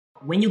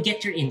when you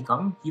get your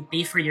income, you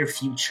pay for your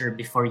future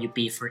before you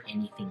pay for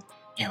anything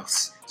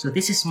else. So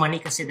this is money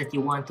kasi that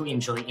you want to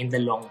enjoy in the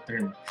long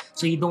term.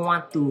 So you don't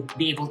want to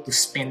be able to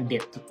spend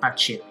it, to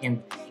touch it,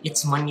 and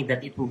it's money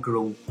that it will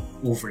grow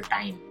over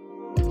time.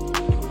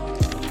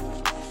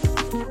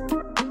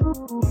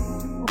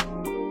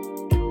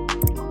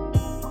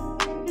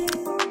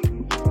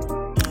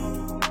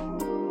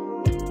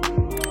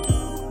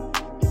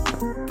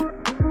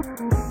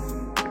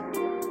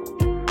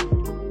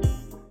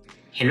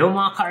 Hello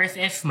mga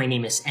ka-RFF, my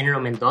name is Enro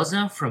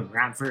Mendoza from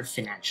Ramver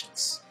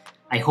Financials.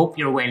 I hope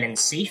you're well and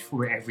safe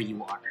wherever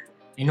you are.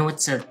 I know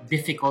it's a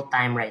difficult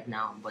time right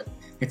now, but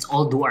let's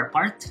all do our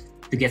part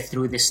to get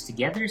through this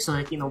together so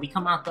that we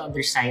come out the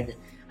other side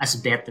as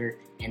better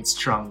and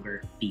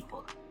stronger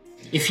people.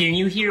 If you're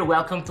new here,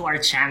 welcome to our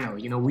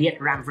channel. We at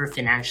Ramver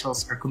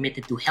Financials are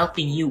committed to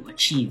helping you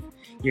achieve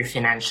your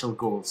financial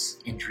goals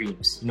and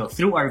dreams.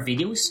 Through our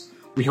videos,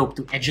 we hope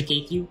to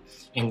educate you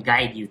and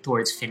guide you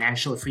towards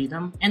financial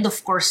freedom and,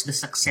 of course, the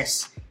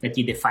success that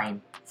you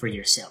define for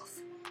yourself.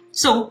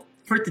 So,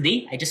 for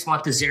today, I just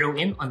want to zero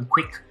in on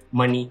quick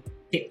money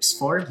tips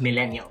for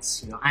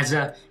millennials. As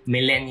a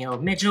millennial,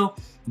 medyo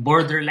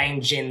borderline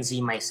Gen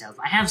Z myself,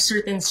 I have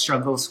certain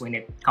struggles when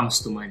it comes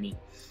to money.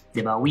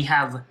 Diba? We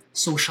have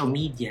social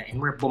media and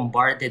we're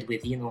bombarded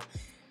with,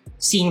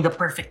 seeing the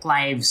perfect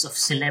lives of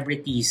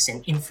celebrities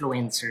and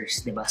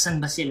influencers, diba?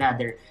 San ba sila?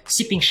 They're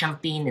sipping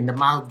champagne in the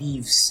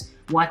Maldives,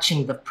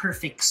 watching the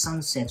perfect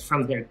sunset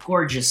from their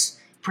gorgeous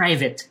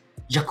private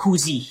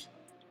jacuzzi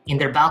in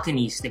their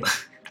balconies, diba?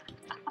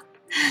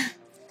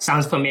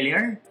 Sounds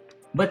familiar?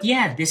 But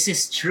yeah, this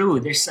is true.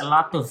 There's a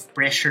lot of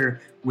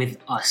pressure with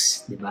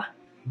us, diba?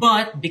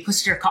 But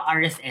because you're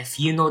ka-RFF,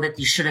 you know that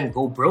you shouldn't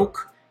go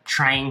broke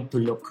trying to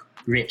look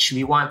rich.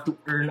 We want to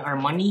earn our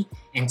money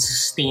and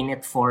sustain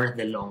it for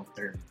the long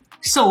term.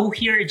 So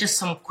here are just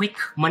some quick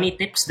money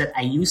tips that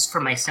I use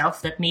for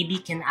myself that maybe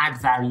can add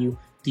value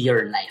to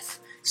your life.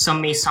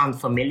 Some may sound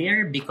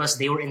familiar because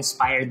they were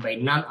inspired by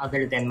none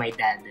other than my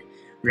dad,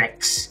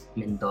 Rex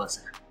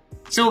Mendoza.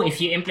 So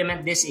if you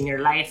implement this in your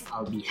life,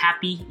 I'll be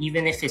happy,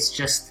 even if it's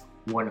just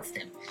one of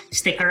them.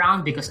 Stick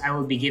around because I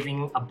will be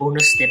giving a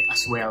bonus tip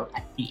as well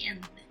at the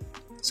end.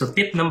 So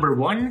tip number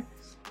 1,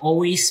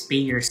 always pay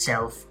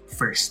yourself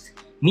first.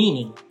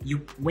 Meaning,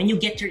 when you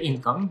get your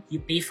income, you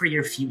pay for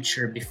your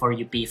future before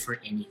you pay for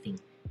anything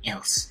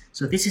else.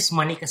 So this is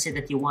money kasi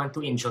that you want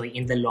to enjoy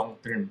in the long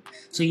term.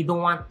 So you don't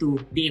want to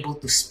be able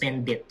to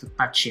spend it, to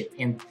touch it,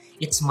 and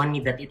it's money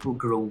that it will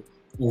grow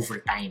over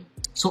time.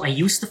 So I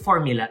use the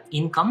formula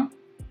income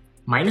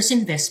minus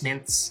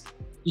investments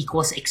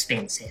equals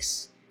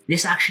expenses.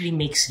 This actually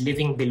makes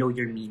living below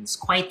your means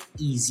quite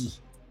easy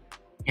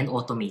and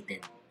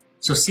automated.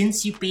 So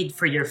since you paid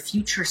for your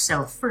future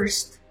self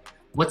first,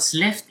 what's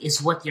left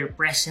is what your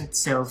present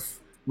self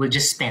will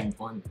just spend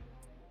on.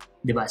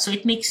 Diba? So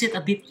it makes it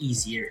a bit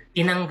easier.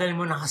 Tinanggal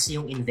mo na kasi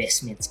yung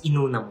investments,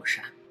 inuna mo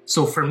siya.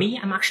 So for me,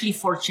 I'm actually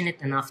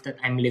fortunate enough that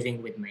I'm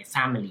living with my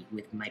family,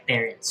 with my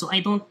parents. So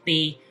I don't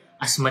pay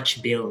as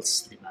much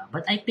bills, diba?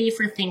 But I pay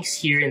for things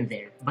here and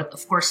there. But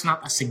of course,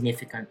 not as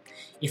significant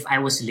if I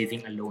was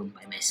living alone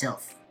by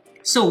myself.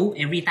 So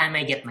every time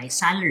I get my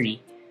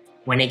salary,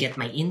 when I get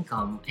my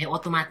income, I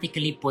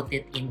automatically put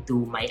it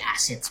into my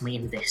assets, my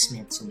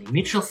investments, so my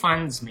mutual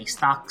funds, my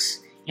stocks,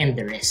 and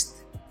the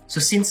rest. So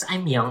since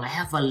I'm young, I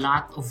have a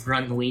lot of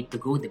runway to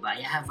go, diba?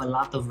 I have a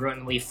lot of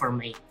runway for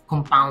my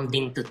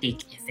compounding to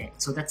take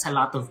effect. So that's a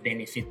lot of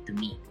benefit to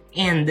me.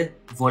 And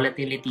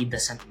volatility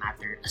doesn't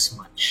matter as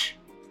much.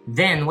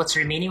 Then what's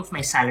remaining of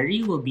my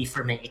salary will be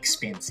for my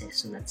expenses.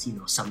 So that's,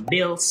 some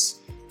bills,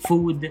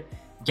 food,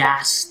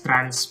 gas,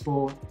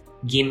 transpo,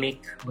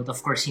 gimmick, but of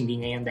course hindi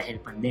ngayon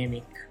dahil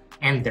pandemic,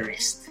 and the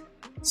rest.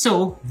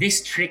 So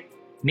this trick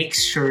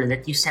makes sure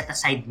that you set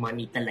aside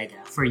money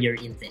talaga for your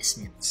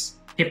investments.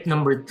 Tip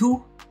number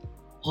 2,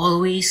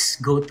 always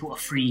go to a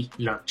free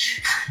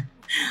lunch.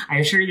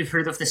 I'm sure you've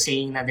heard of the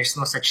saying na there's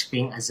no such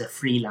thing as a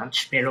free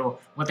lunch, pero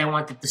what I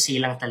wanted to say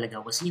lang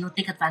talaga was,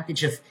 take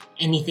advantage of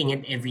anything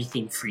and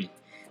everything free.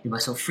 Diba?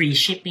 So free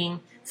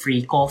shipping,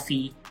 free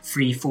coffee,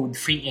 free food,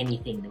 free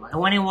anything. Diba?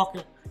 When I walk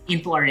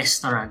into a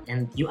restaurant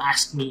and you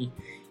ask me,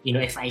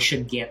 if I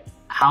should get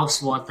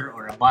house water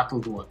or a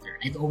bottled water,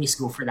 I'd always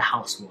go for the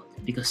house water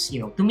because,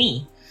 to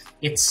me,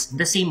 it's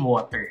the same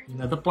water.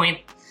 The point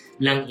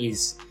lang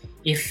is,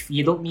 if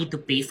you don't need to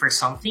pay for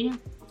something,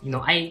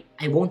 I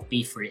won't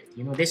pay for it.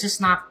 This is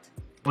not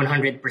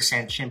 100%.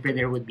 Syempre,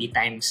 there would be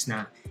times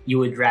na you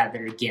would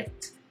rather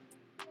get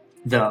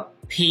the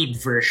paid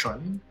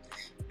version,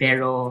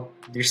 pero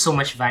there's so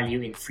much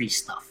value in free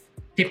stuff.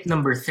 Tip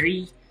number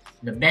 3,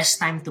 the best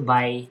time to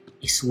buy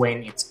is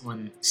when it's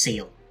on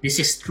sale. This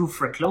is true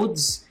for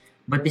clothes,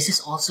 but this is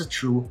also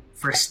true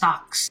for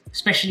stocks,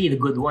 especially the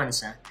good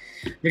ones.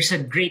 There's a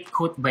great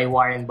quote by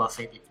Warren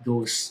Buffett. It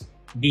goes,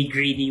 "Be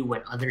greedy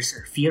when others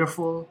are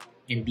fearful,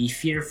 and be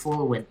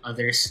fearful when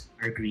others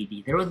are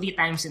greedy." There will be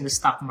times in the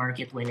stock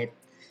market when it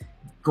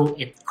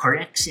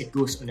corrects, it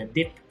goes on a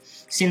dip.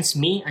 Since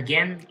me,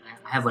 again,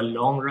 I have a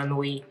long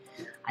runway.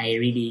 I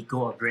really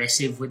go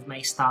aggressive with my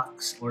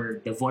stocks,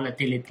 or the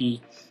volatility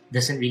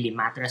doesn't really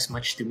matter as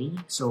much to me.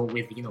 So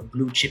with,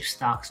 blue chip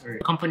stocks or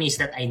companies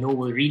that I know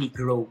will really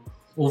grow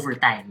over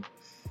time,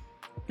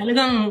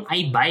 talagang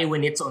I buy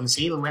when it's on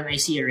sale. When I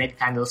see a red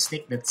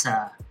candlestick, it's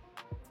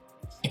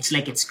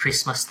like it's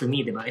Christmas to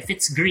me, diba? If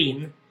it's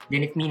green,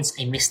 then it means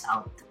I missed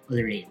out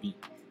already.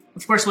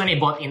 Of course, when I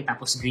bought in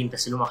tapos green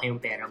tas lumaki yung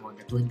pera mo,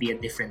 that would be a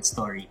different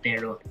story.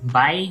 Pero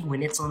buy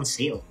when it's on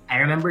sale. I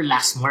remember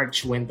last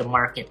March when the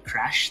market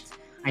crashed,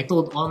 I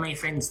told all my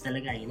friends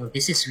talaga,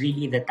 this is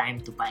really the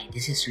time to buy.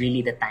 This is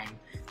really the time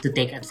to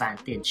take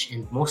advantage.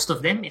 And most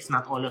of them, if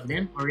not all of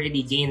them,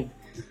 already gained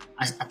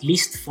at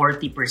least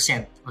 40%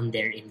 on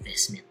their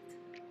investment.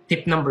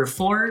 Tip number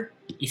 4,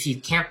 if you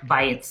can't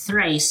buy it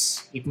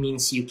thrice, it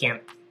means you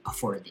can't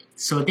afford it.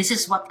 So this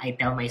is what I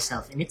tell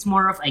myself, and it's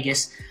more of, I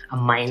guess, a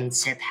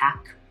mindset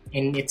hack.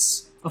 And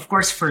it's, of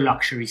course, for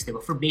luxuries,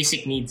 diba? For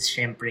basic needs,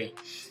 syempre,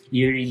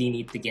 you really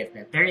need to get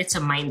that. But it's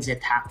a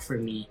mindset hack for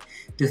me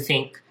to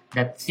think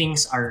that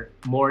things are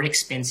more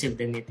expensive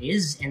than it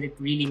is, and it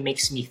really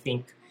makes me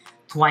think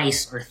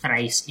twice or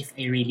thrice if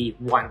I really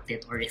want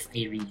it or if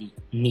I really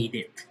need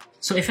it.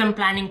 So if I'm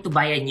planning to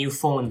buy a new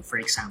phone, for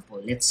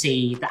example, let's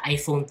say the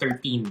iPhone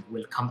 13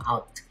 will come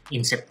out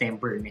in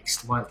September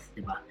next month,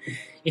 diba?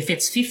 If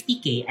it's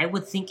 50K, I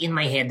would think in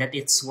my head that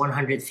it's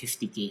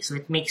 150K. So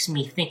it makes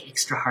me think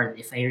extra hard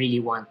if I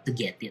really want to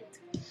get it.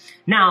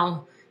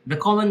 Now, the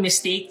common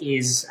mistake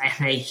is,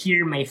 and I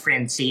hear my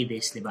friends say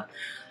this, diba?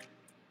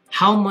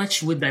 How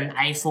much would an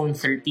iPhone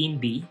 13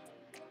 be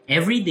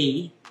every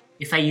day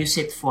if I use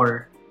it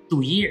for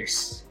 2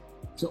 years?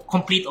 So,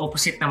 complete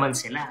opposite naman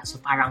sila. So,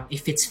 parang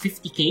if it's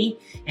 50K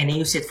and I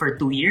use it for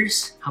 2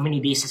 years, how many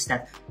days is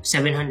that?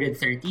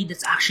 730?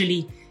 That's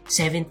actually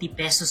 70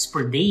 pesos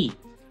per day.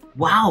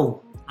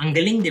 Wow! Ang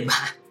galing, diba?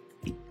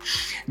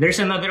 There's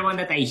another one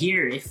that I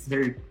hear if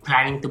they're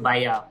planning to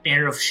buy a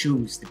pair of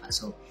shoes, diba?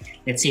 So,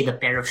 let's say the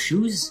pair of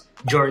shoes,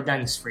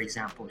 Jordans, for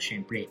example,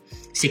 syempre,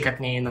 sikat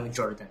ngayon ng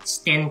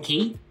Jordans,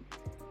 10K.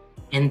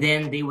 And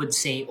then they would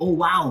say, oh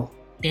wow,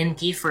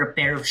 10K for a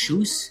pair of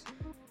shoes?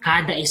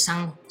 Kada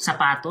isang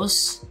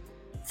sapatos,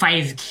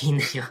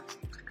 5K na yun.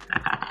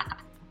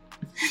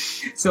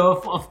 So,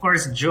 of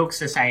course,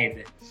 jokes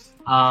aside,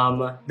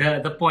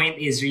 the point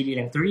is really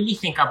to really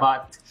think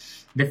about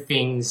the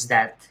things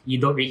that you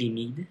don't really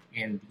need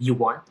and you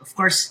want. Of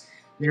course,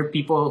 there are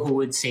people who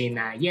would say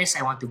na, yes,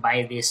 I want to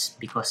buy this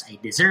because I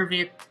deserve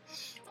it,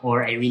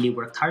 or I really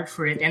worked hard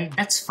for it, and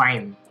that's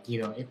fine.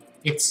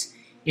 It's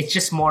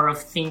just more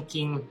of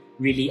thinking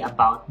really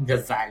about the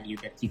value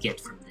that you get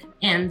from them.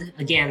 And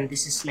again,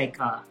 this is like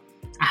a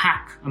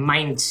hack, a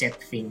mindset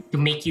thing to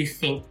make you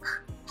think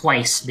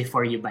twice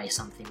before you buy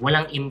something.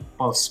 Walang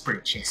impulse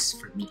purchase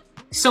for me.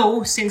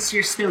 So, since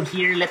you're still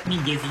here, let me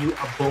give you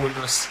a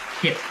bonus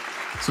tip.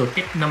 So,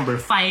 tip number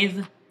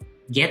 5,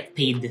 get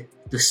paid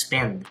to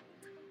spend.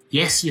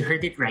 Yes, you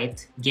heard it right.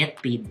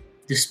 Get paid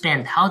to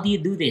spend. How do you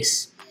do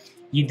this?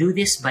 You do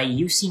this by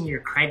using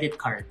your credit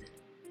card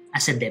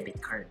as a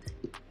debit card.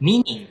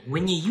 Meaning,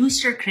 when you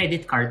use your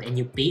credit card and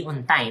you pay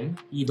on time,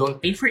 you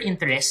don't pay for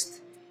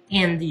interest,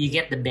 and you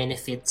get the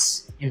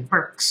benefits and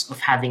perks of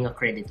having a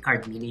credit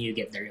card. Meaning, you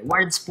get the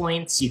rewards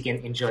points, you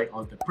can enjoy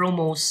all the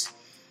promos,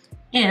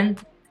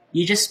 and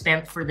you just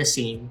spent for the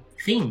same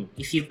thing.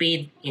 If you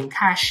paid in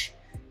cash,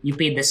 you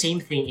paid the same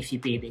thing if you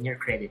paid in your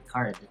credit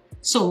card.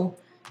 So,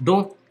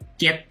 don't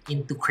get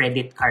into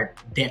credit card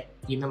debt.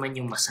 Yun naman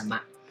yung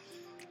masama.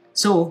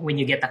 So, when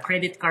you get a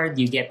credit card,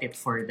 you get it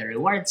for the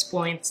rewards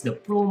points, the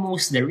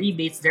promos, the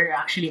rebates. There are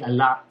actually a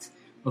lot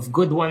of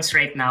good ones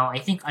right now. I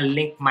think I'll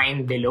link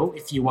mine below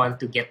if you want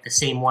to get the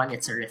same one.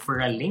 It's a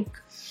referral link.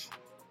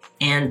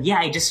 And yeah,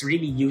 I just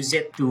really use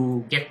it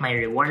to get my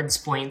rewards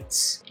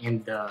points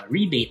and the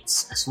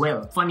rebates as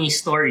well. Funny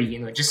story,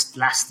 just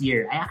last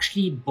year, I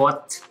actually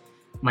bought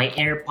my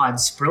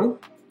AirPods Pro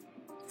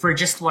for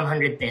just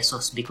 100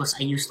 pesos because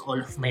I used all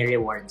of my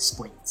rewards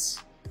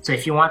points. So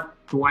if you want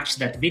to watch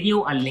that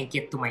video, I'll link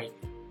it to my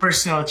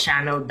personal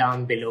channel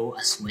down below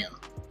as well.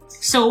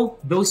 So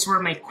those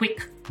were my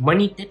quick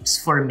money tips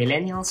for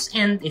millennials.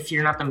 And if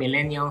you're not a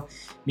millennial,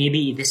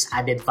 maybe this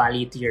added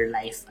value to your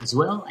life as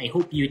well. I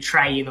hope you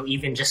try,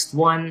 even just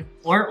one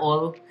or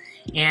all.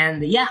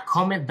 And yeah,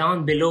 comment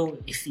down below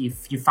if you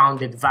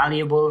found it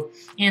valuable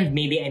and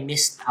maybe I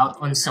missed out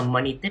on some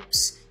money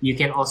tips. You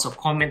can also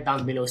comment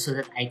down below so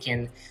that I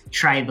can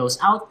try those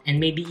out and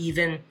maybe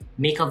even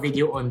make a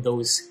video on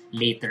those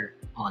later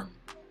on.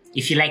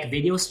 If you like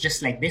videos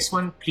just like this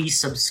one, please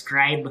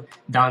subscribe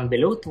down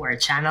below to our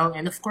channel,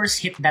 and of course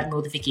hit that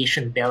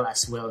notification bell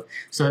as well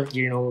so that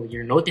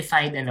you're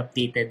notified and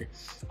updated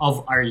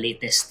of our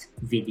latest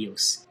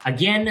videos.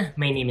 Again,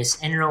 my name is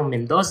Enro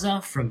Mendoza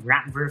from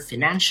Rapver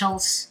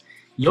Financials,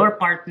 your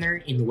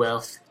partner in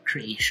wealth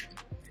creation.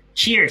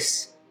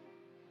 Cheers!